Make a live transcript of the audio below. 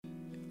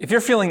If you're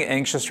feeling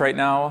anxious right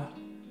now,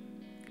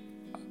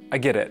 I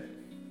get it.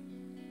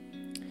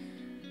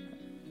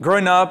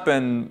 Growing up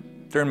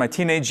and during my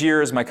teenage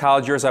years, my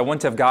college years, I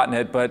wouldn't have gotten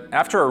it, but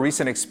after a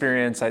recent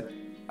experience, I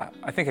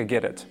think I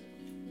get it.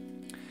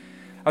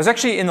 I was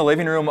actually in the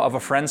living room of a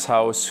friend's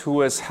house who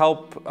was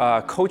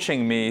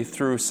coaching me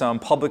through some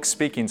public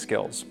speaking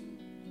skills.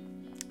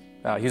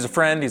 He's a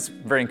friend, he's a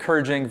very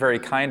encouraging, very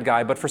kind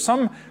guy, but for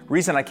some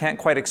reason I can't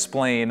quite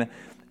explain,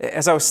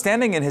 as I was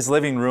standing in his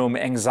living room,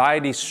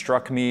 anxiety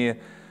struck me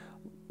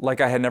like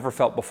I had never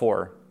felt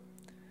before.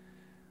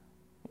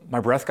 My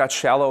breath got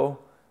shallow,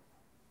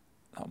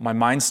 my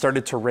mind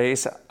started to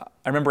race.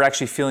 I remember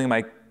actually feeling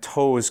my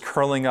toes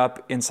curling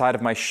up inside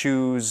of my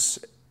shoes,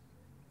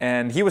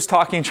 and he was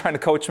talking, trying to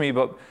coach me,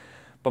 but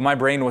my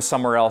brain was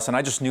somewhere else, and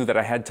I just knew that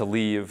I had to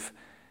leave,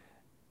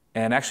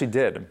 and actually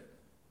did.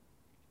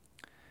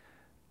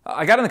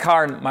 I got in the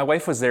car, and my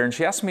wife was there, and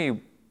she asked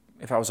me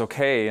if I was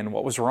okay and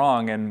what was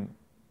wrong, and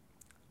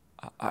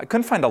I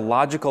couldn't find a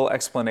logical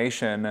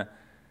explanation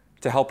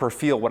to help her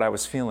feel what I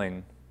was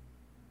feeling.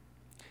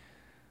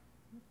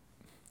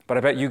 But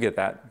I bet you get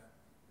that.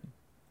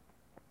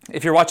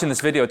 If you're watching this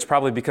video, it's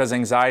probably because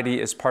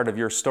anxiety is part of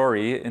your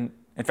story. In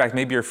fact,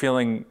 maybe you're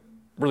feeling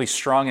really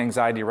strong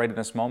anxiety right in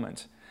this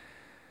moment.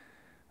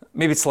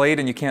 Maybe it's late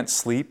and you can't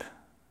sleep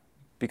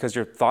because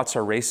your thoughts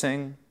are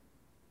racing.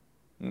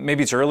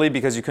 Maybe it's early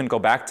because you couldn't go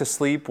back to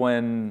sleep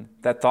when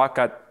that thought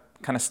got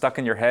kind of stuck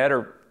in your head,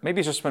 or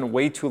maybe it's just been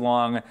way too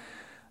long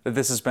that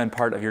this has been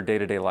part of your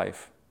day-to-day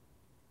life.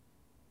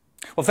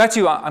 Well, if that's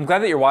you, I'm glad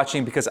that you're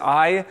watching, because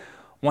I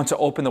want to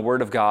open the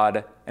Word of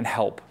God and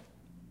help.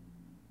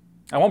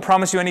 I won't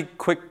promise you any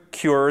quick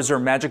cures or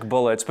magic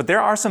bullets, but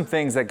there are some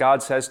things that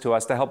God says to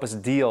us to help us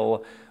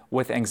deal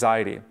with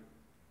anxiety.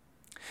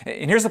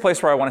 And here's the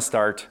place where I want to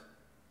start.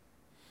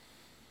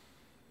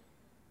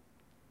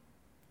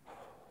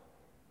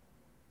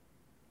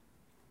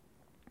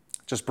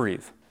 Just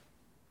breathe.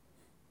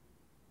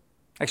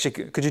 Actually,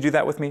 could you do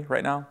that with me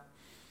right now?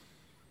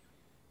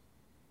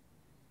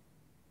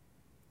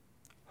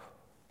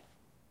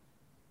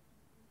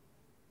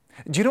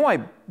 Do you know why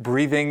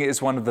breathing is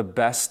one of the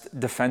best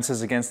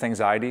defenses against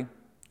anxiety?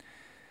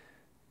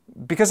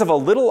 Because of a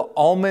little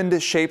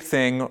almond-shaped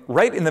thing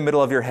right in the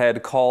middle of your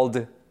head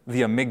called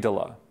the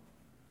amygdala.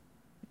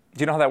 Do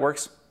you know how that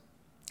works?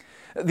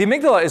 The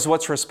amygdala is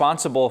what's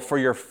responsible for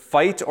your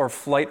fight or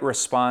flight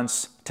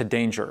response to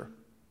danger.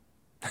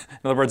 In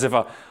other words, if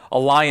a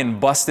lion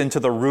busts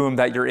into the room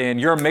that you're in,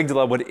 your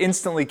amygdala would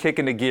instantly kick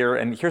into gear,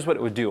 and here's what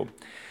it would do.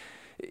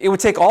 It would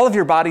take all of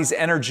your body's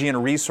energy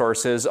and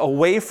resources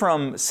away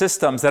from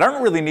systems that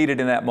aren't really needed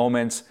in that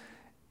moment,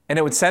 and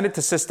it would send it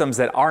to systems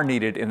that are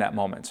needed in that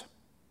moment.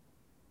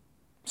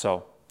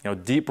 So,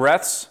 deep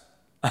breaths.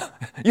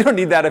 You don't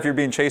need that if you're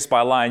being chased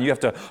by a lion. You have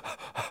to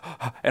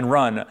and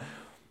run.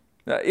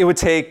 It would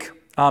take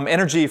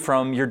energy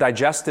from your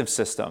digestive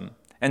system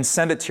and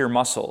send it to your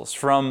muscles,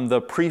 from the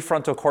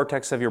prefrontal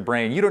cortex of your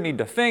brain. You don't need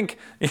to think.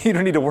 You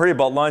don't need to worry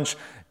about lunch.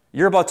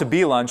 You're about to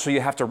be lunch, so you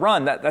have to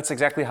run. That's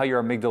exactly how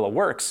your amygdala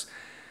works.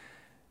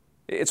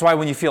 It's why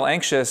when you feel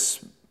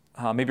anxious,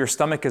 maybe your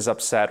stomach is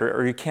upset,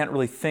 or you can't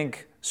really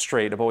think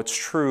straight about what's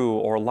true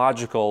or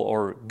logical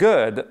or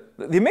good.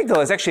 The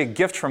amygdala is actually a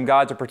gift from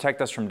God to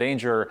protect us from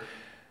danger.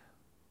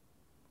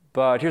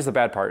 But here's the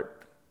bad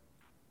part.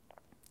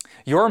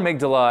 Your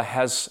amygdala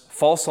has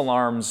false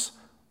alarms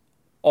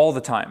all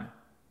the time.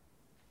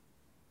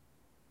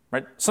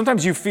 Right?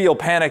 Sometimes you feel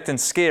panicked and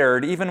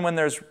scared, even when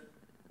there's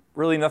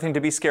really nothing to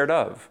be scared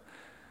of.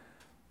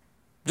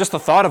 Just the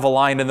thought of a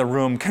lion in the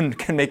room can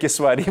make you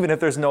sweat, even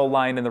if there's no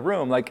lion in the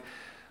room. Like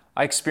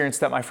I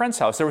experienced at my friend's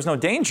house. There was no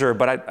danger,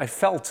 but I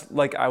felt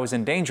like I was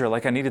in danger,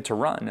 like I needed to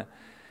run.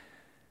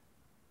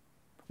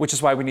 Which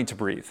is why we need to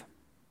breathe.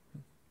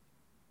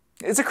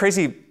 It's a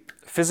crazy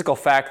physical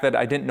fact that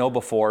I didn't know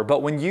before,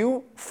 but when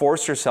you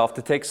force yourself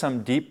to take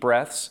some deep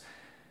breaths,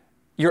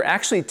 you're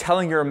actually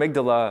telling your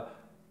amygdala,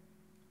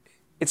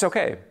 it's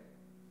okay.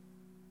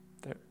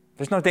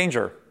 There's no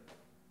danger.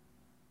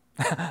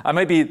 I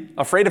might be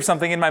afraid of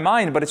something in my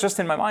mind, but it's just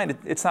in my mind.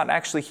 It's not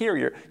actually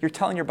here. You're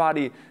telling your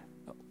body,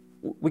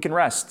 we can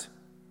rest,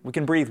 we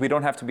can breathe, we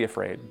don't have to be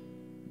afraid.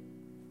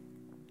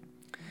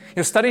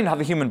 Studying how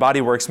the human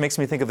body works makes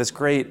me think of this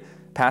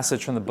great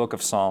passage from the book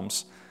of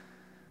Psalms.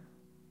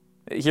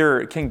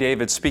 Here, King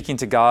David, speaking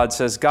to God,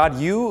 says, God,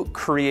 you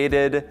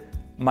created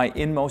my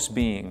inmost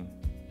being.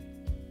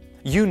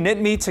 You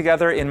knit me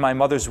together in my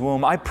mother's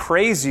womb. I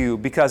praise you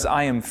because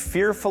I am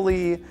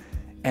fearfully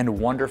and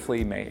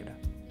wonderfully made.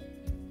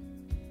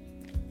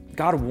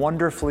 God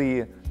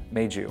wonderfully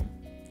made you.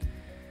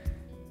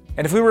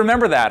 And if we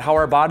remember that, how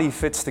our body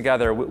fits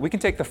together, we can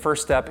take the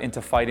first step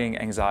into fighting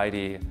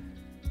anxiety.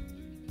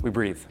 We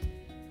breathe.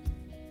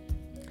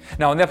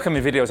 Now, in the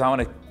upcoming videos, I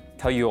want to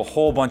tell you a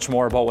whole bunch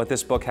more about what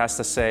this book has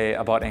to say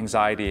about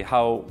anxiety,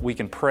 how we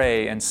can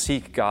pray and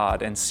seek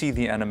God and see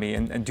the enemy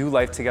and do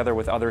life together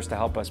with others to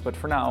help us. But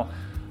for now,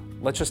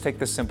 let's just take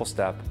this simple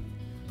step.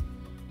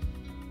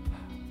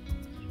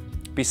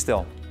 Be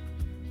still.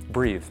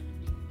 Breathe.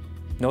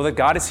 Know that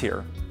God is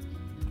here.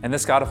 And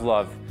this God of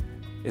love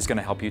is going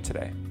to help you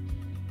today.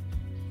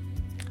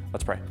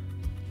 Let's pray.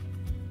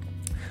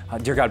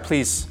 Dear God,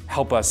 please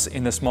help us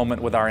in this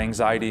moment with our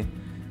anxiety.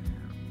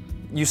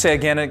 You say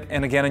again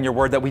and again in your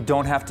word that we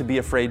don't have to be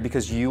afraid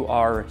because you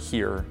are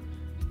here.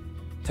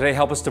 Today,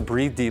 help us to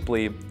breathe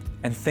deeply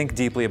and think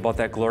deeply about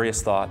that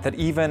glorious thought that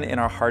even in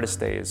our hardest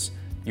days,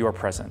 you are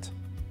present.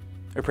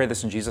 We pray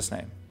this in Jesus'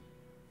 name.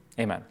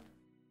 Amen.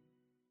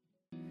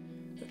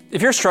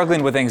 If you're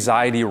struggling with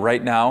anxiety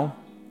right now,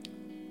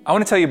 I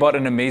want to tell you about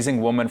an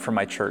amazing woman from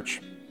my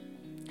church.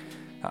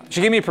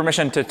 She gave me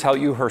permission to tell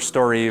you her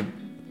story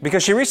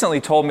because she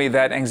recently told me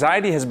that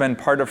anxiety has been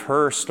part of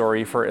her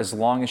story for as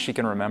long as she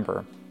can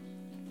remember.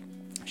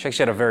 She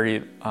actually had a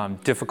very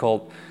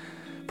difficult,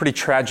 pretty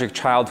tragic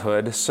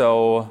childhood,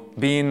 so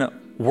being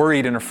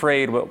worried and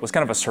afraid was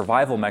kind of a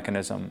survival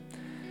mechanism.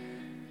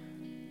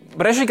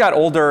 But as she got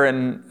older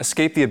and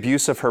escaped the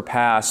abuse of her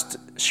past,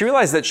 she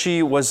realized that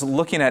she was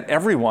looking at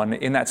everyone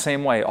in that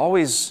same way,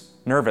 always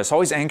nervous,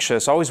 always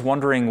anxious, always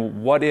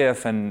wondering what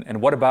if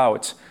and what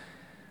about.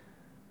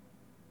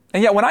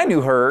 And yet when I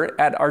knew her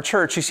at our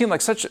church, she seemed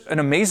like such an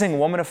amazing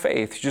woman of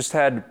faith. She just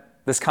had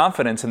this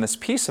confidence and this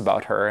peace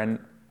about her. And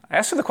I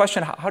asked her the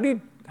question, how do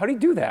you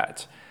do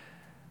that?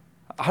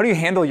 How do you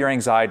handle your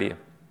anxiety?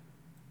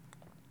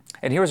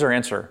 And here was her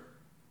answer,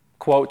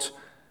 quote,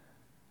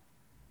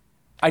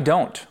 I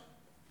don't.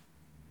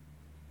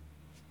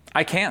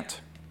 I can't.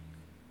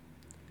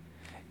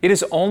 It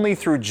is only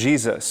through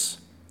Jesus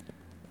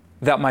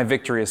that my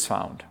victory is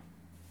found.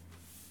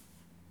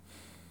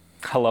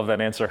 I love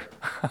that answer.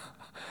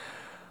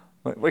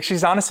 Like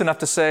she's honest enough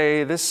to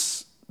say,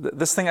 this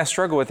thing I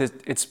struggle with,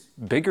 it's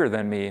bigger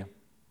than me.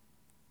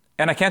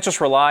 And I can't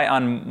just rely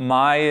on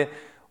my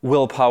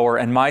willpower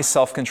and my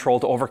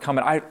self-control to overcome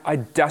it. I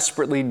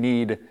desperately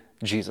need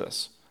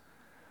Jesus.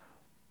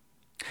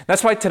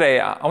 That's why today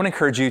I want to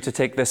encourage you to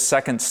take this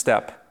second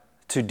step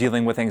to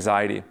dealing with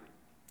anxiety.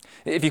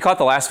 If you caught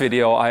the last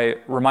video, I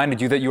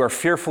reminded you that you are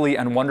fearfully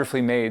and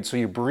wonderfully made. So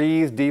you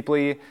breathe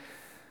deeply,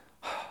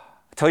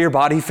 tell your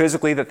body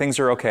physically that things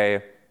are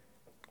okay,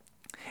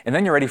 and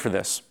then you're ready for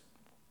this.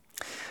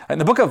 In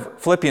the book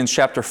of Philippians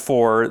chapter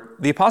 4,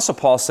 the Apostle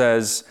Paul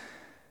says,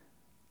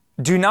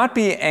 do not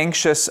be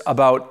anxious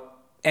about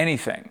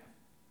anything.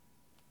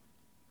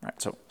 Right,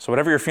 so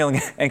whatever you're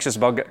feeling anxious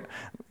about,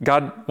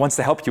 God wants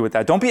to help you with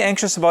that. Don't be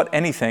anxious about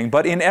anything,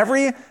 but in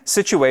every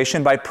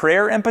situation, by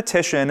prayer and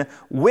petition,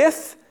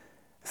 with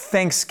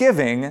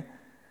thanksgiving,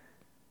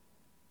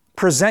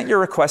 present your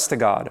request to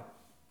God.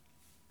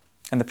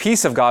 And the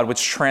peace of God,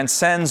 which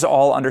transcends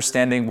all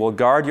understanding, will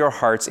guard your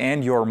hearts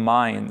and your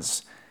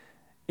minds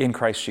in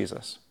Christ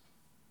Jesus.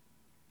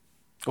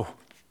 Oh,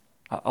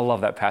 I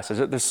love that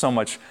passage. There's so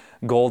much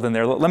gold in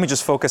there. Let me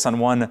just focus on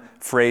one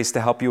phrase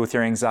to help you with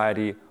your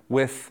anxiety,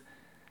 with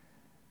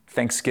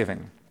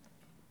thanksgiving.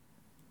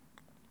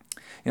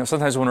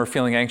 Sometimes when we're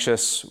feeling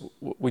anxious,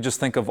 we just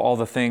think of all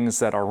the things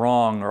that are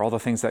wrong or all the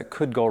things that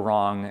could go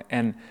wrong.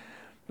 And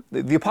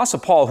the Apostle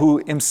Paul, who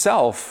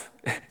himself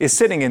is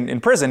sitting in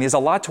prison, he has a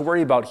lot to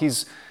worry about.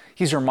 He's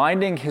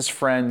reminding his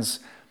friends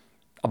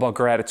about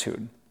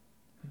gratitude.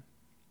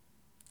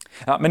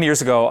 Many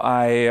years ago,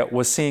 I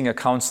was seeing a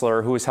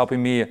counselor who was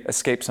helping me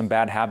escape some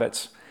bad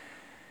habits.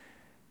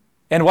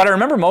 And what I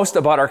remember most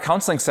about our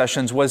counseling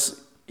sessions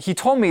was he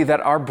told me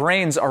that our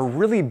brains are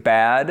really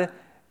bad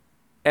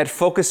at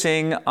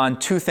focusing on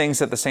two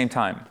things at the same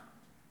time.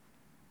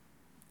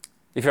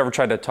 If you ever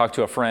tried to talk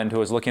to a friend who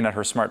was looking at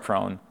her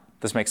smartphone,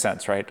 this makes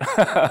sense, right?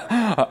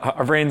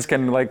 Our brains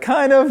can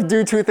kind of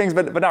do two things,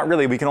 but not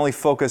really. We can only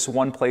focus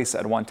one place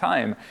at one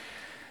time.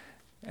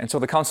 And so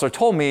the counselor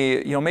told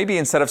me, maybe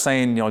instead of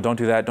saying, don't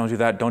do that, don't do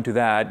that, don't do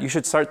that, you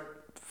should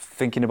start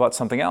thinking about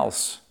something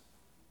else.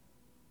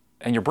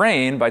 And your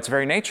brain, by its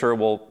very nature,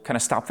 will kind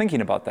of stop thinking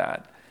about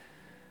that.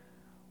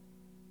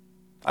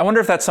 I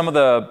wonder if that's some of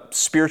the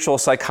spiritual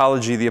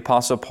psychology the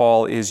Apostle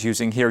Paul is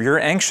using here. You're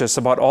anxious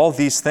about all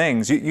these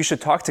things. You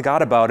should talk to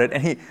God about it.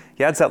 And he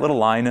adds that little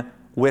line,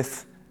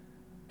 with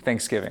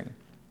thanksgiving.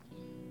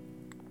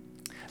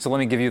 So let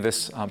me give you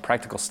this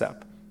practical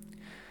step.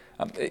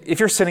 If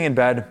you're sitting in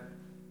bed,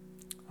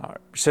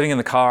 sitting in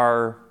the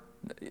car,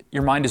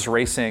 your mind is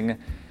racing,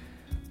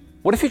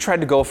 what if you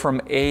tried to go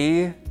from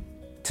A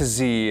to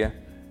Z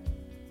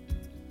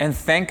and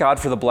thank God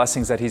for the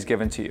blessings that He's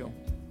given to you?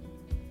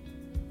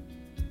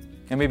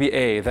 And maybe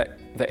A,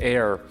 the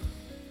air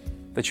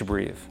that you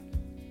breathe.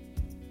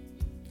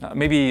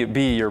 Maybe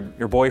B, your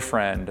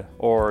boyfriend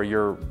or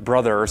your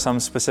brother or some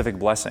specific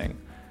blessing.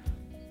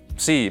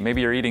 C,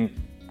 maybe you're eating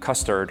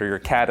custard or your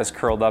cat is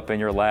curled up in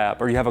your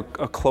lap or you have a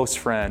close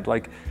friend.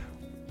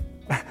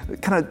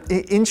 Kind of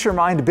inch your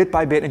mind bit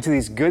by bit into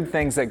these good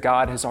things that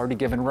God has already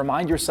given.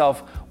 Remind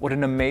yourself what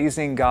an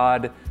amazing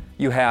God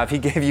you have. He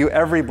gave you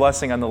every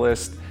blessing on the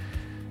list.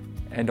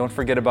 And don't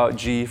forget about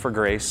G for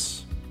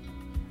grace,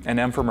 and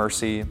M for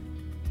mercy,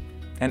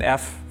 and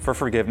F for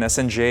forgiveness,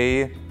 and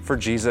J for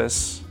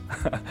Jesus.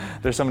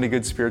 There's so many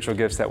good spiritual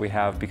gifts that we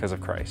have because of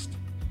Christ.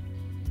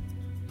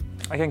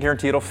 I can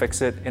guarantee it'll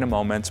fix it in a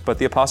moment, but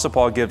the Apostle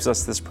Paul gives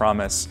us this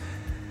promise.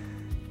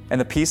 and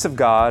the peace of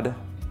God,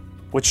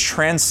 which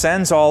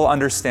transcends all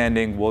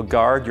understanding, will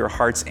guard your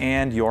hearts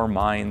and your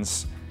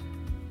minds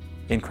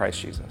in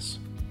Christ Jesus.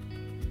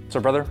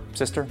 So brother,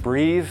 sister,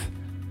 breathe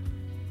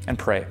and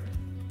pray.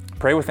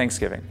 Pray with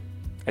thanksgiving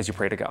as you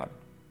pray to God.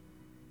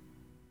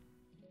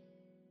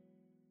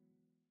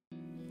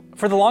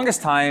 For the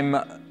longest time,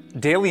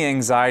 daily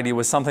anxiety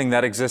was something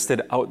that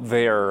existed out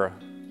there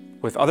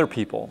with other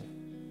people.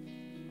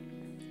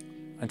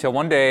 Until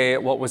one day,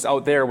 what was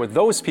out there with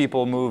those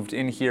people moved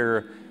in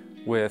here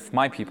with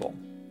my people.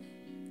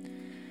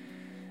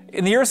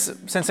 In the years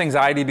since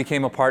anxiety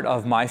became a part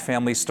of my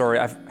family's story,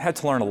 I've had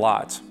to learn a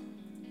lot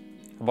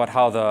about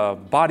how the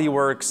body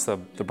works, the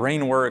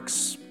brain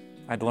works.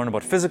 I had to learn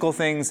about physical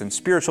things and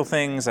spiritual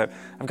things. I've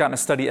gotten to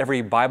study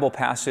every Bible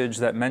passage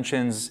that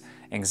mentions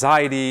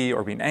anxiety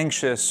or being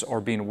anxious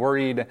or being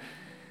worried.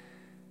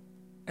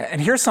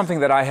 And here's something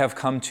that I have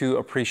come to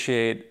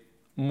appreciate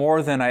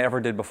more than I ever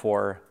did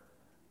before,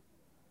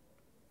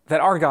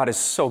 that our God is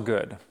so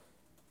good.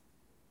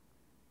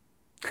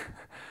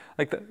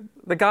 Like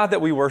the God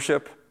that we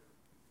worship,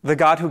 the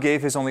God who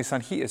gave his only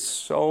son, he is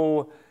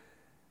so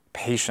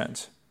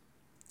patient,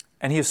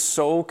 and he is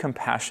so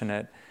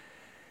compassionate,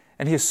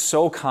 and he is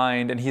so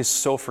kind, and he is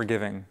so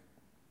forgiving.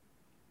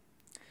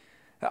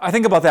 I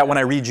think about that when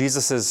I read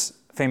Jesus'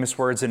 famous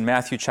words in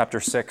Matthew chapter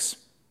 6.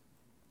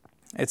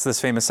 It's this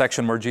famous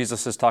section where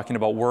Jesus is talking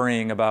about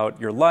worrying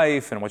about your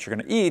life and what you're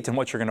going to eat and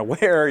what you're going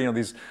to wear,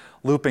 these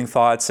looping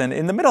thoughts. And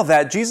in the middle of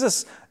that,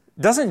 Jesus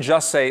doesn't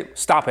just say,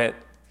 stop it.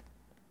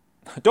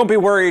 Don't be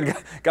worried.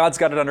 God's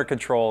got it under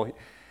control.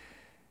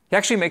 He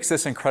actually makes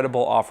this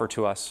incredible offer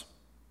to us.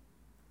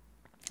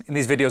 In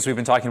these videos, we've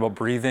been talking about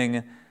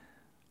breathing,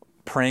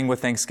 praying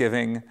with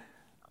thanksgiving.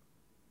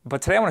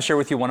 But today I want to share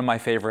with you one of my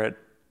favorite.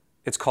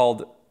 It's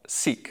called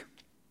seek.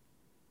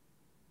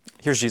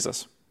 Here's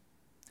Jesus.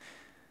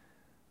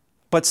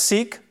 But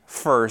seek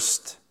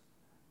first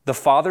the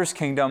Father's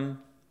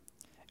kingdom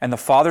and the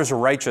Father's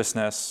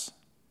righteousness,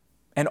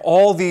 and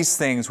all these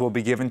things will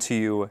be given to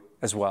you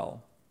as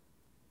well.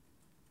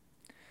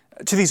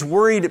 To these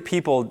worried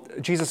people,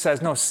 Jesus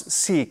says, no,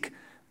 seek,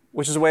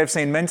 which is a way of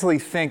saying mentally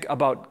think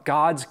about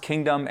God's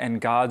kingdom and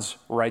God's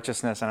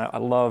righteousness. And I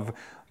love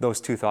those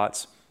two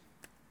thoughts.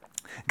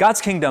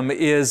 God's kingdom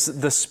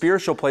is the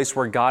spiritual place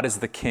where God is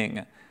the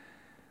king.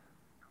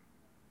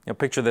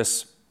 Picture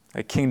this,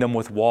 a kingdom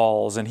with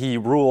walls, and he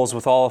rules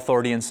with all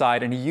authority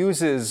inside, and he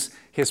uses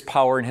his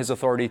power and his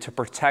authority to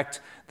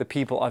protect the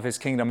people of his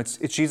kingdom. It's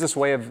Jesus'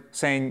 way of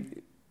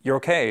saying, you're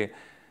okay.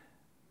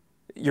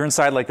 You're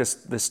inside like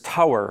this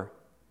tower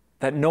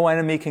that no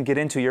enemy can get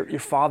into. Your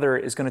Father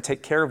is going to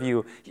take care of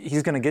you.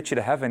 He's going to get you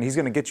to heaven. He's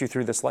going to get you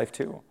through this life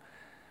too.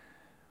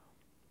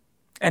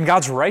 And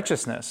God's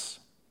righteousness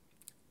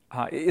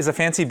is a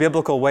fancy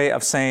biblical way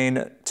of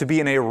saying to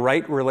be in a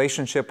right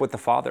relationship with the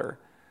Father.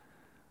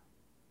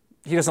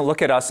 He doesn't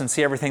look at us and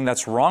see everything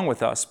that's wrong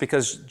with us.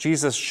 Because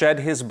Jesus shed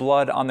his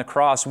blood on the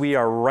cross, we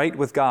are right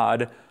with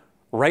God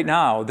right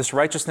now. This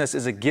righteousness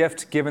is a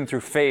gift given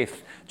through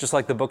faith, just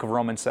like the book of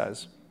Romans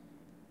says.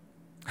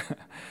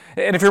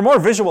 And if you're a more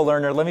visual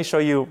learner, let me show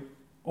you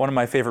one of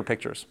my favorite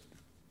pictures.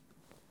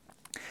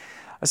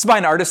 This is by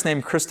an artist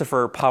named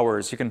Christopher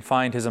Powers. You can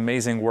find his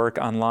amazing work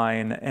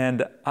online.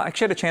 And I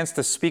actually had a chance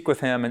to speak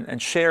with him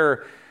and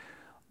share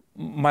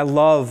my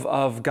love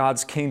of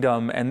God's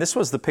kingdom. And this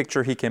was the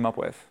picture he came up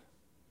with.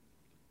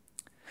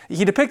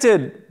 He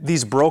depicted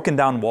these broken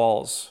down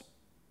walls,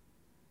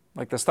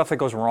 like the stuff that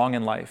goes wrong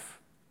in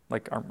life,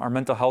 like our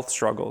mental health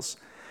struggles.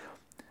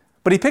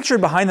 But he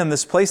pictured behind them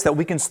this place that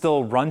we can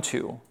still run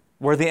to,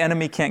 where the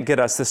enemy can't get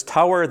us, this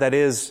tower that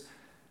is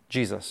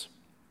Jesus.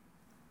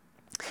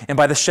 And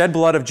by the shed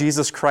blood of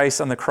Jesus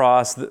Christ on the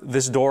cross,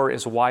 this door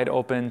is wide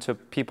open to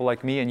people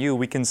like me and you.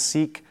 We can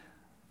seek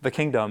the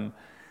kingdom.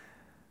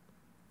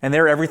 And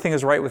there everything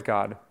is right with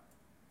God.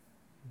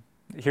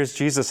 Here's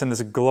Jesus in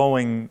this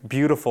glowing,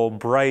 beautiful,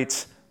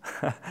 bright,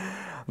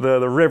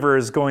 the river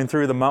is going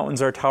through, the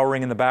mountains are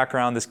towering in the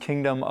background, this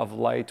kingdom of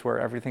light where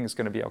everything is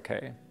going to be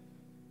okay.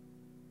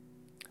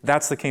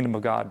 That's the kingdom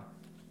of God.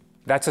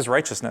 That's his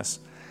righteousness.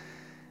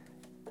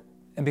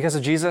 And because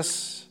of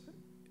Jesus,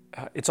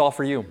 it's all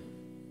for you.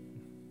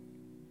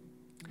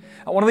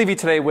 I want to leave you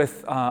today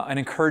with an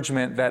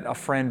encouragement that a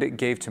friend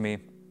gave to me.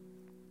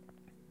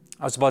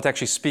 I was about to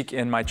actually speak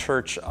in my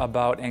church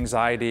about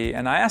anxiety,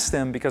 and I asked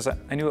him, because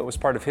I knew it was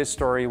part of his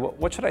story,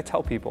 what should I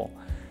tell people?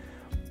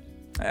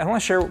 I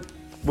want to share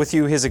with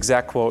you his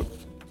exact quote.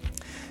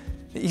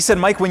 He said,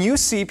 Mike, when you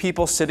see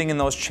people sitting in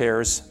those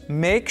chairs,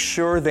 make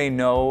sure they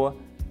know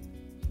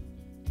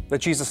that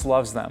Jesus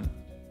loves them,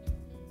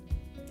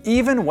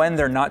 even when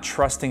they're not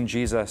trusting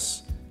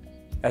Jesus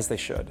as they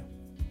should.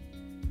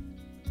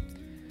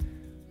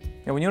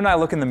 And when you and I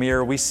look in the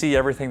mirror, we see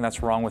everything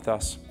that's wrong with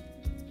us.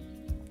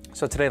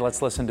 So today,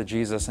 let's listen to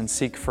Jesus and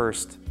seek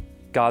first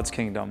God's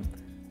kingdom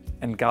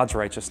and God's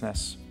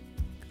righteousness.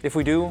 If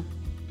we do,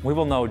 we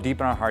will know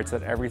deep in our hearts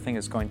that everything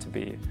is going to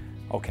be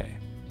okay.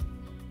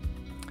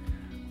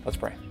 Let's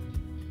pray.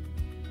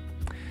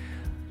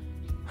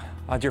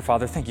 Dear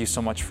Father, thank you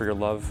so much for your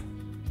love.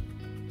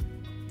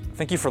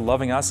 Thank you for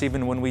loving us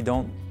even when we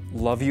don't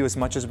love you as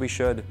much as we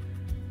should.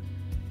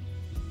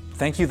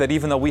 Thank you that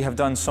even though we have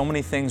done so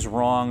many things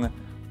wrong,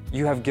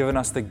 you have given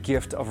us the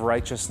gift of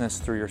righteousness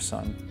through your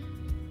Son.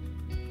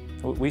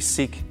 We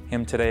seek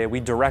him today. We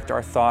direct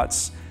our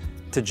thoughts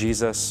to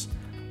Jesus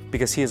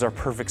because he is our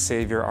perfect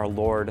Savior, our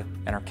Lord,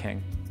 and our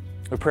King.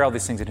 We pray all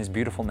these things in his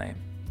beautiful name.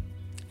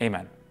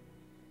 Amen.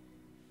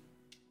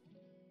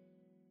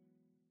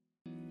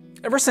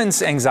 Ever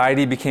since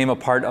anxiety became a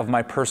part of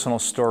my personal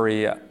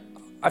story,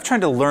 I've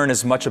tried to learn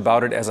as much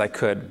about it as I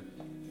could.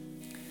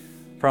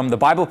 From the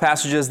Bible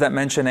passages that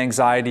mention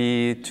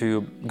anxiety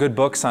to good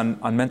books on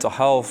mental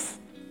health,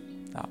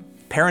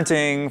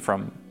 parenting,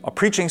 from a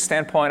preaching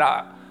standpoint,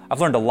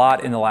 I've learned a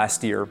lot in the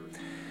last year.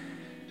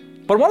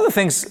 But one of the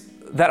things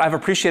that I've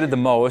appreciated the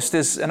most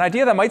is an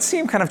idea that might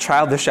seem kind of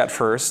childish at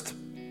first,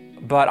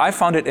 but I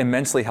found it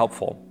immensely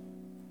helpful.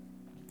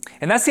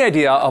 And that's the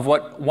idea of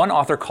what one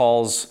author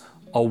calls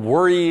a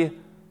worry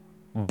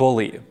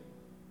bully.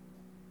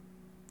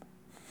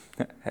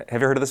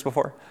 Have you heard of this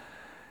before?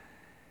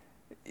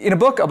 In a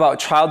book about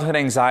childhood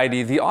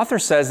anxiety, the author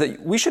says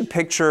that we should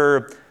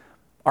picture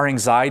our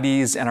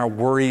anxieties and our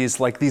worries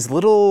like these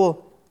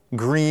little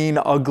green,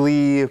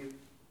 ugly,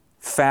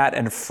 fat,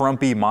 and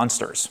frumpy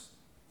monsters.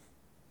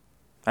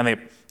 And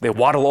they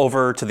waddle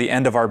over to the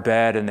end of our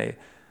bed and they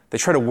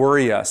try to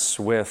worry us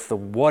with the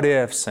what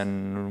ifs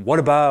and what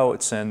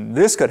abouts and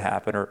this could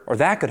happen or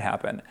that could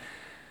happen.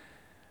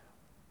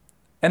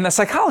 And the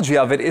psychology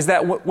of it is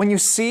that when you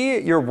see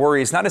your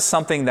worries not as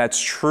something that's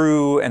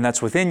true and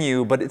that's within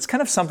you, but it's kind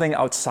of something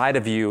outside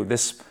of you,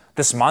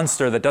 this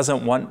monster that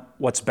doesn't want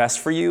what's best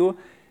for you,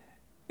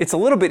 it's a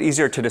little bit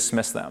easier to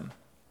dismiss them.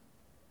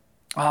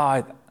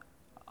 I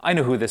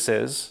know who this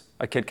is,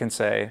 a kid can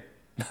say.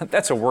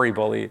 That's a worry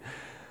bully.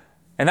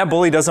 And that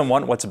bully doesn't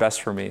want what's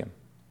best for me.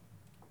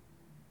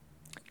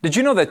 Did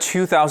you know that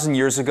 2,000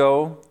 years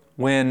ago,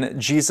 when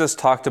Jesus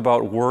talked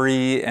about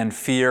worry and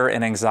fear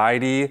and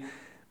anxiety,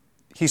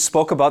 he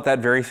spoke about that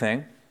very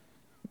thing?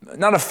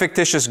 Not a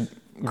fictitious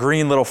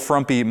green little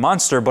frumpy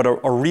monster, but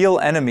a real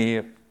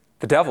enemy,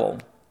 the devil.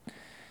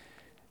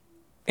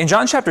 In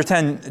John chapter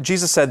 10,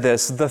 Jesus said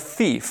this, "The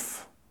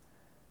thief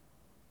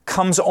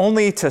comes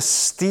only to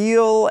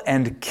steal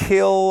and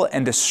kill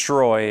and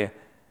destroy.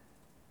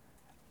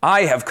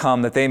 I have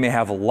come that they may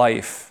have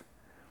life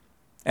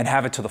and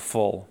have it to the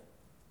full."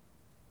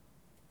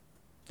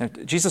 Now,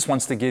 Jesus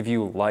wants to give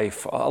you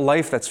life, a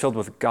life that's filled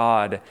with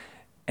God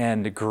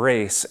and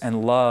grace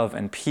and love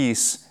and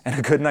peace and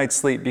a good night's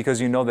sleep because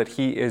you know that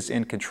he is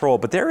in control.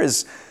 But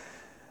there's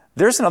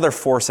another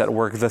force at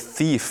work, the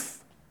thief,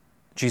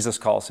 Jesus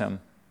calls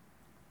him.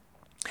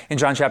 In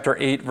John chapter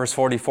 8, verse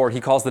 44,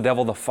 he calls the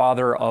devil the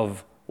father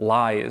of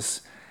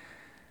lies.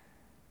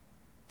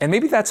 And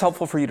maybe that's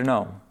helpful for you to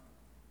know.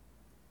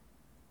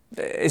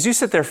 As you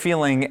sit there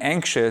feeling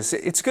anxious,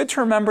 it's good to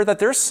remember that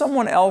there's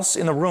someone else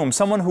in the room,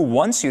 someone who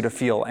wants you to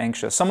feel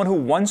anxious, someone who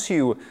wants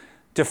you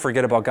to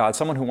forget about God,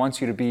 someone who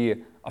wants you to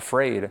be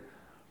afraid.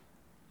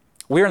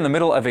 We are in the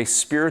middle of a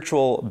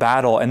spiritual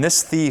battle, and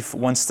this thief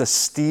wants to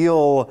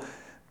steal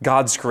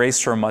God's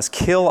grace from us,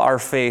 kill our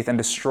faith, and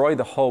destroy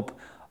the hope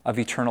of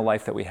eternal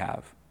life that we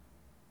have.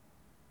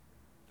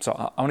 So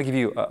I want to give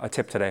you a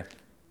tip today.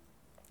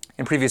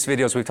 In previous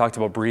videos, we've talked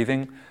about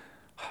breathing.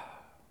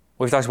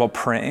 We've talked about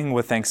praying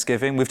with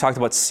thanksgiving. We've talked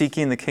about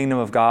seeking the kingdom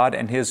of God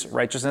and his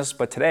righteousness.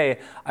 But today,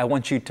 I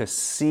want you to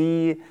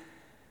see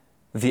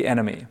the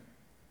enemy.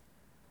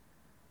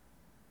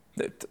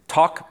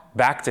 Talk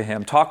back to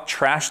him. Talk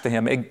trash to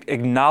him.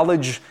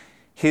 Acknowledge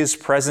his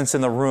presence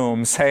in the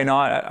room. Say, no,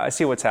 I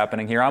see what's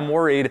happening here. I'm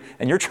worried,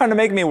 and you're trying to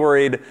make me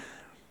worried.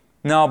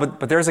 No,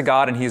 but there's a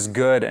God, and he's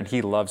good, and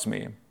he loves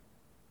me.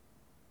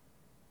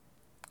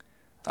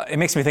 It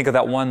makes me think of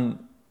that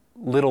one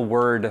little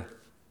word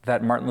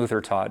that Martin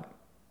Luther taught.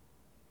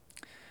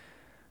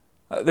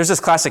 There's this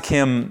classic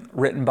hymn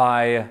written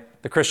by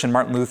the Christian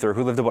Martin Luther,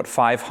 who lived about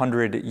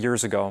 500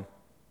 years ago.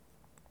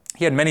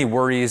 He had many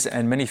worries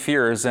and many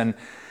fears, and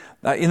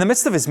in the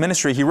midst of his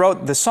ministry, he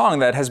wrote this song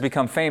that has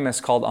become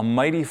famous called "A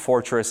Mighty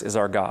Fortress is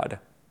Our God."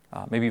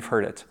 Maybe you've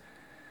heard it.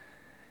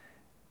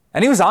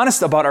 And he was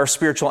honest about our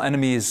spiritual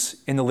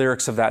enemies in the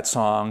lyrics of that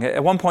song.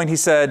 At one point he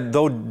said,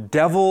 "Though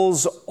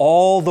devils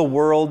all the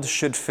world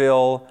should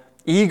fill,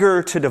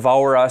 eager to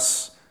devour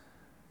us,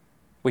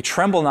 we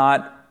tremble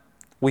not,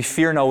 we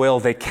fear no ill,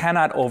 they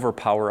cannot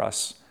overpower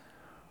us."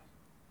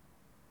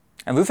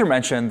 And Luther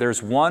mentioned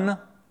there's one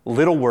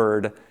little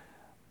word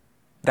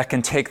that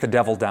can take the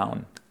devil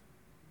down.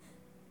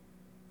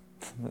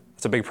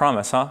 It's a big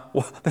promise, huh?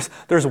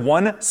 There's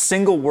one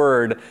single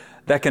word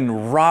that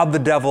can rob the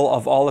devil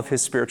of all of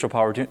his spiritual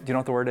power. Do you know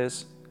what the word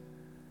is?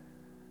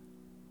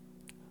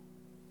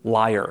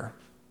 Liar.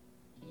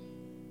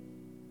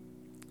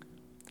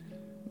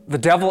 The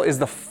devil is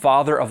the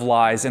father of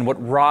lies, and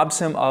what robs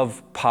him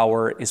of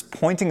power is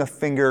pointing a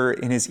finger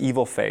in his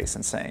evil face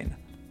and saying,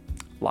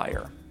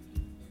 liar.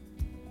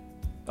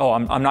 Oh,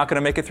 I'm not going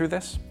to make it through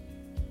this?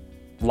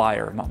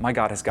 Liar. My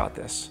God has got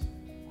this.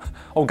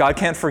 Oh, God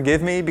can't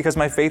forgive me because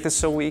my faith is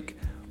so weak?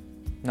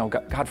 No,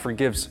 God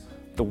forgives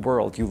the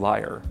world, you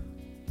liar.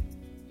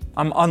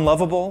 I'm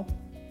unlovable.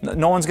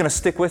 No one's going to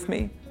stick with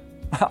me.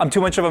 I'm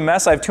too much of a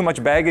mess. I have too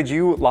much baggage.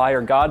 You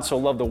liar. God so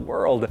loved the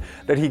world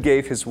that he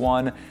gave his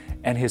one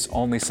and his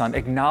only son.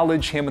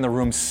 Acknowledge him in the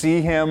room.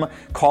 See him.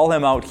 Call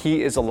him out.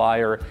 He is a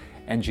liar,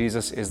 and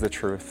Jesus is the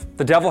truth.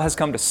 The devil has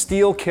come to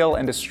steal, kill,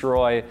 and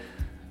destroy.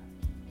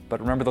 But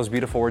remember those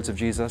beautiful words of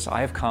Jesus?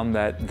 I have come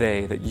that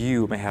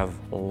you may have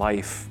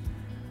life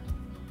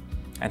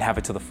and have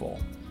it to the full.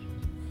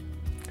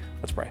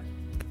 Let's pray.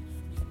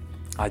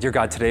 Dear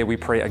God, today we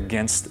pray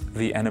against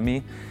the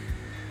enemy.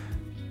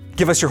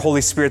 Give us your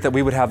Holy Spirit that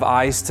we would have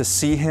eyes to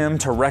see him,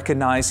 to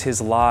recognize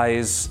his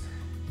lies,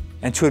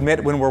 and to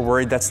admit when we're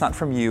worried that's not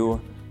from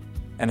you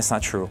and it's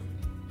not true.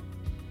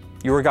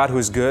 You are a God who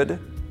is good,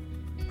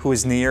 who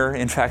is near,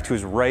 in fact, who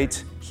is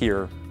right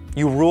here.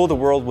 You rule the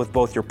world with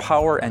both your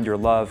power and your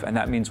love, and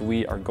that means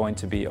we are going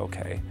to be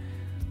okay.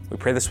 We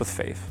pray this with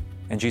faith.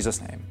 In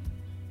Jesus' name,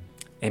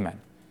 amen.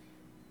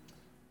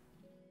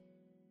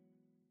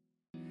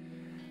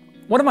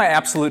 One of my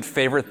absolute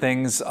favorite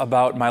things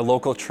about my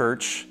local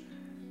church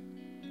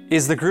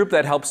is the group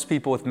that helps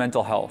people with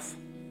mental health.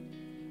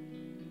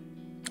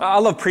 I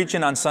love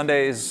preaching on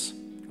Sundays.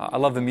 I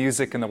love the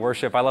music and the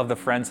worship. I love the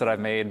friends that I've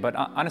made. But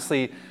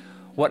honestly,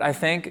 what I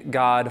thank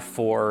God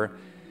for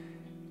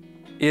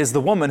is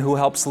the woman who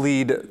helps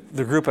lead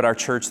the group at our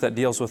church that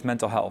deals with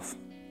mental health.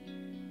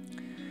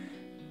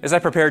 As I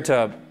prepared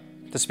to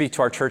speak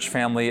to our church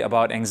family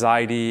about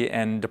anxiety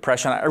and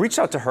depression, I reached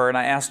out to her and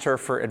I asked her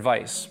for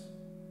advice.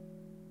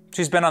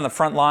 She's been on the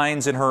front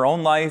lines in her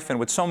own life and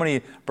with so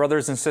many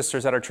brothers and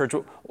sisters at our church.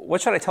 What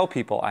should I tell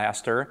people? I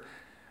asked her.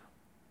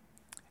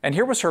 And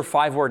here was her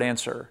 5-word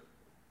answer.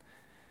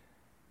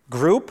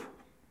 Group,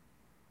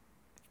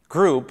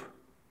 group,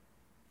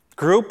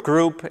 group,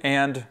 group,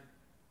 and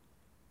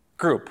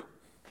group.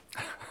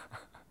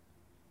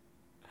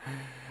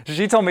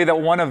 She told me that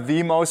one of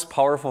the most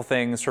powerful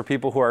things for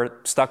people who are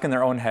stuck in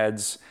their own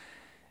heads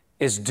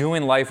is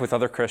doing life with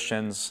other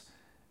Christians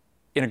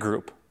in a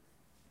group.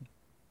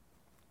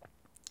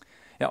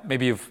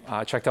 Maybe you've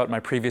checked out my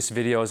previous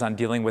videos on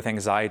dealing with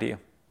anxiety.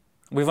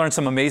 We've learned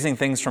some amazing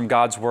things from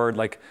God's word,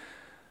 like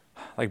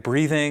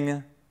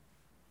breathing,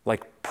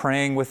 like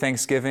praying with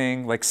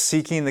thanksgiving, like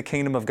seeking the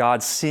kingdom of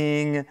God,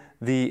 seeing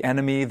the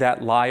enemy,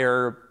 that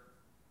liar.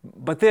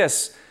 But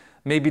this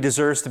maybe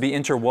deserves to be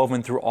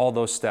interwoven through all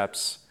those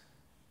steps.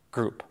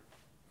 Group.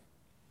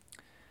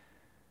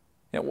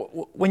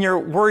 When you're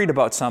worried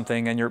about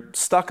something and you're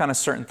stuck on a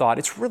certain thought,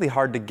 it's really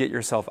hard to get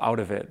yourself out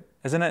of it,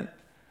 isn't it?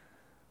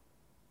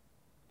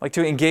 Like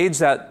to engage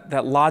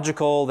that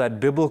logical, that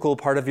biblical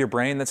part of your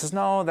brain that says,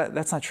 no,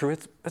 that's not true.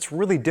 That's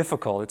really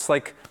difficult. It's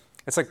like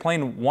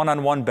playing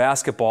one-on-one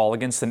basketball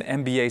against an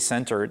NBA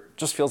center. It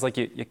just feels like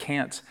you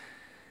can't.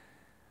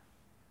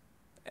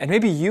 And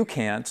maybe you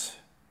can't,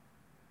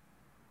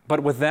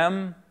 but with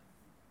them,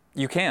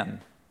 you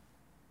can.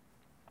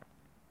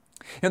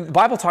 The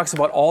Bible talks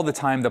about all the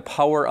time the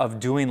power of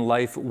doing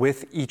life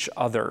with each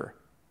other.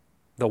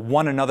 The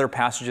one another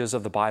passages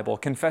of the Bible.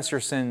 Confess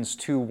your sins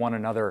to one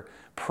another.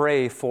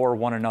 Pray for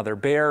one another.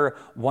 Bear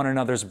one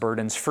another's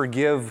burdens.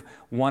 Forgive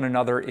one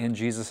another in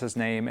Jesus'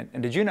 name.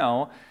 And did you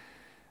know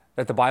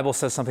that the Bible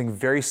says something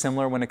very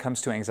similar when it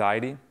comes to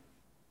anxiety?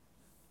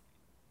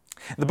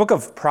 The book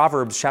of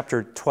Proverbs,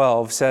 chapter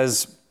 12,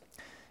 says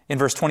in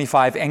verse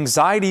 25,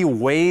 anxiety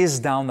weighs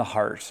down the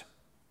heart.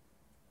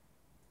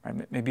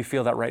 Right? Maybe you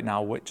feel that right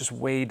now, just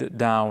weighed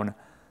down.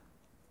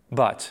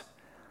 But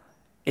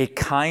a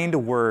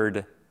kind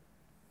word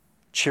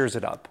cheers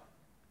it up.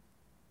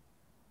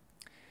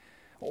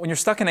 When you're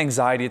stuck in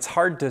anxiety, it's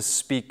hard to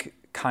speak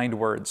kind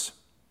words.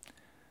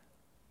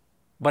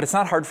 But it's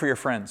not hard for your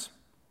friends.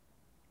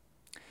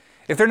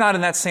 If they're not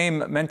in that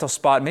same mental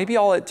spot, maybe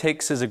all it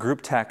takes is a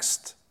group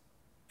text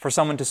for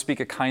someone to speak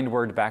a kind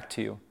word back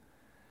to you.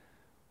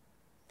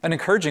 An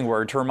encouraging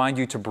word to remind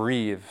you to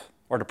breathe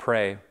or to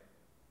pray.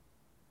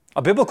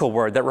 A biblical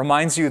word that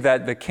reminds you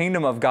that the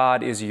kingdom of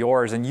God is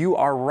yours and you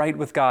are right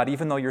with God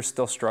even though you're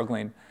still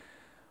struggling.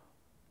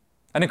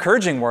 An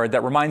encouraging word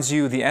that reminds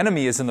you the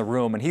enemy is in the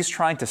room and he's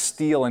trying to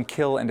steal and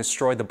kill and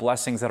destroy the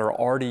blessings that are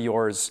already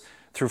yours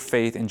through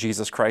faith in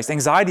Jesus Christ.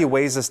 Anxiety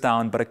weighs us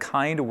down, but a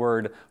kind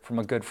word from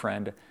a good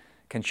friend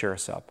can cheer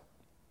us up.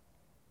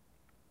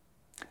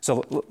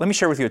 So let me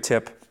share with you a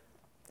tip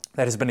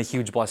that has been a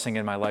huge blessing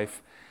in my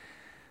life.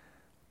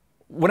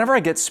 Whenever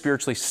I get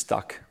spiritually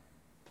stuck,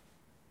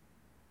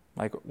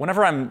 like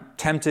whenever I'm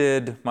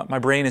tempted, my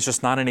brain is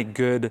just not in a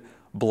good,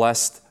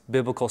 blessed,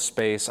 biblical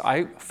space,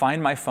 I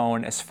find my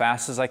phone as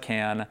fast as I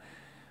can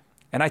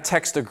and I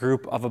text a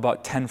group of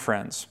about 10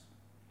 friends.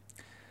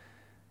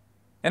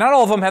 And not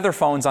all of them have their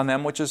phones on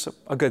them, which is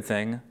a good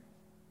thing,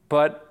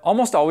 but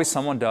almost always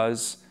someone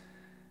does.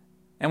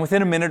 And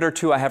within a minute or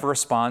two, I have a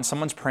response.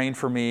 Someone's praying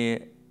for me.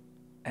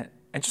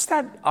 And just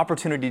that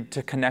opportunity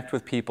to connect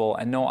with people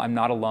and know I'm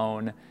not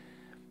alone.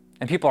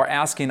 And people are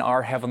asking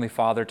our Heavenly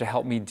Father to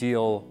help me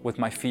deal with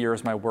my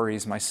fears, my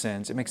worries, my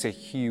sins. It makes a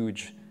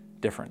huge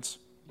difference.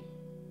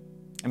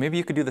 And maybe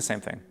you could do the same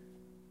thing.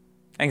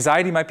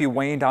 Anxiety might be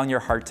weighing down your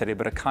heart today,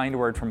 but a kind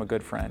word from a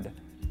good friend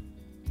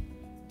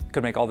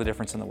could make all the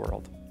difference in the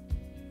world.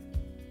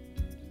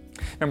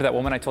 Remember that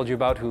woman I told you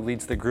about who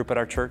leads the group at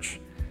our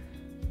church?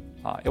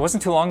 It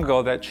wasn't too long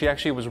ago that she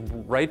actually was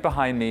right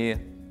behind me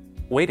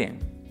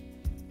waiting.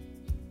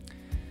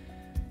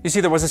 You see,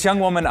 there was this young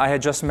woman I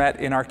had just met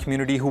in our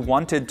community who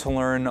wanted to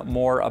learn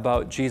more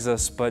about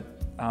Jesus, but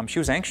she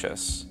was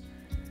anxious.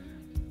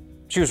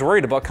 She was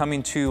worried about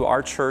coming to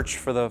our church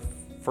for the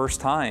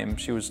first time.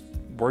 She was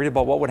worried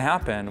about what would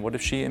happen. What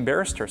if she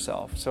embarrassed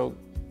herself? So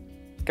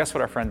guess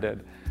what our friend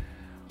did?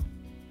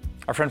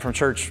 Our friend from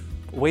church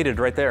waited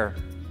right there.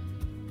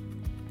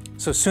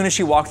 So as soon as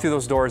she walked through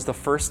those doors, the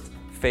first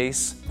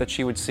face that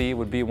she would see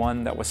would be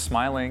one that was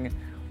smiling,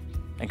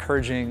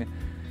 encouraging,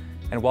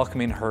 and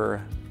welcoming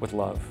her with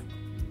love.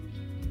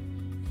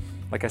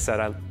 Like I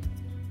said,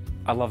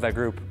 I love that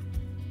group.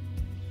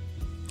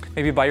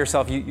 Maybe by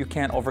yourself, you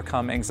can't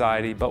overcome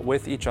anxiety, but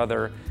with each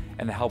other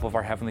and the help of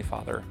our Heavenly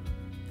Father,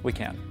 we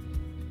can.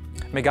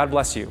 May God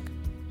bless you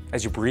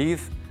as you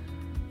breathe,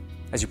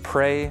 as you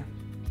pray,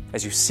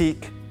 as you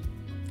seek,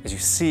 as you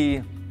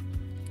see,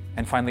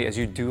 and finally, as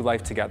you do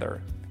life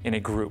together in a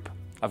group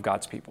of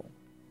God's people.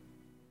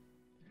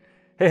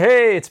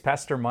 Hey, it's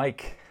Pastor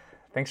Mike.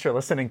 Thanks for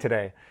listening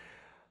today.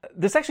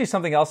 There's actually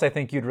something else I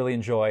think you'd really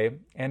enjoy,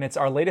 and it's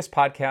our latest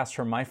podcast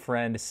from my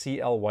friend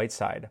C.L.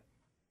 Whiteside.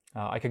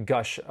 I could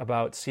gush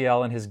about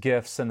CL and his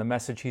gifts and the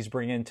message he's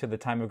bringing to the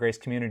Time of Grace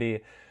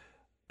community,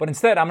 but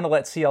instead I'm going to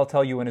let CL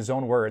tell you in his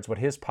own words what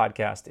his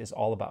podcast is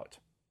all about.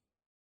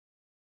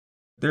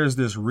 There's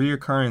this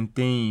reoccurring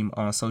theme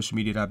on social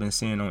media that I've been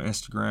seeing on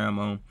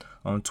Instagram,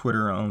 on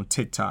Twitter, on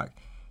TikTok,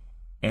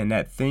 and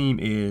that theme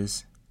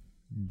is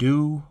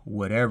do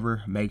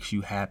whatever makes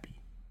you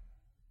happy.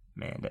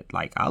 Man,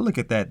 I look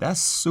at that,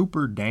 that's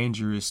super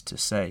dangerous to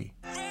say.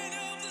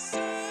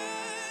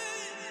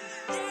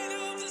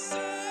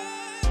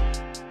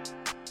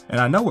 And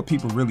I know what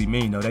people really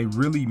mean, though. They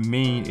really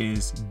mean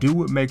is do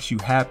what makes you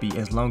happy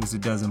as long as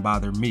it doesn't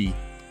bother me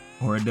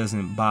or it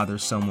doesn't bother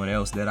someone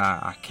else that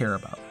I care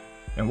about.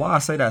 And why I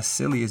say that's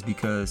silly is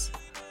because,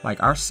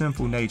 our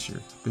sinful nature,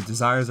 the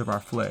desires of our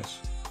flesh,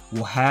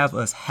 will have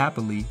us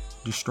happily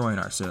destroying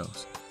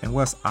ourselves. And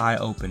what's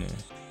eye-opening,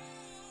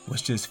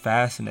 what's just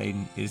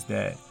fascinating is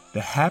that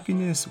the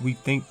happiness we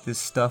think this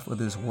stuff of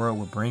this world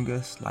will bring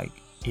us,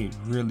 it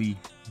really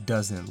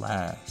doesn't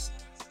last.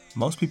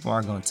 Most people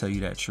aren't going to tell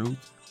you that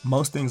truth.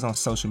 Most things on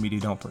social media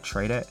don't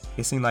portray that.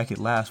 It seems like it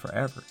lasts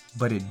forever,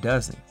 but it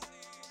doesn't.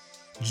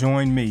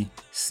 Join me,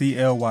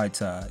 C.L.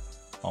 Whiteside,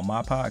 on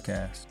my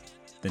podcast,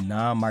 The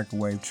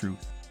Non-Microwave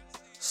Truth.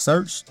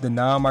 Search The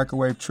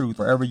Non-Microwave Truth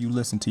wherever you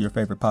listen to your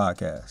favorite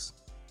podcasts.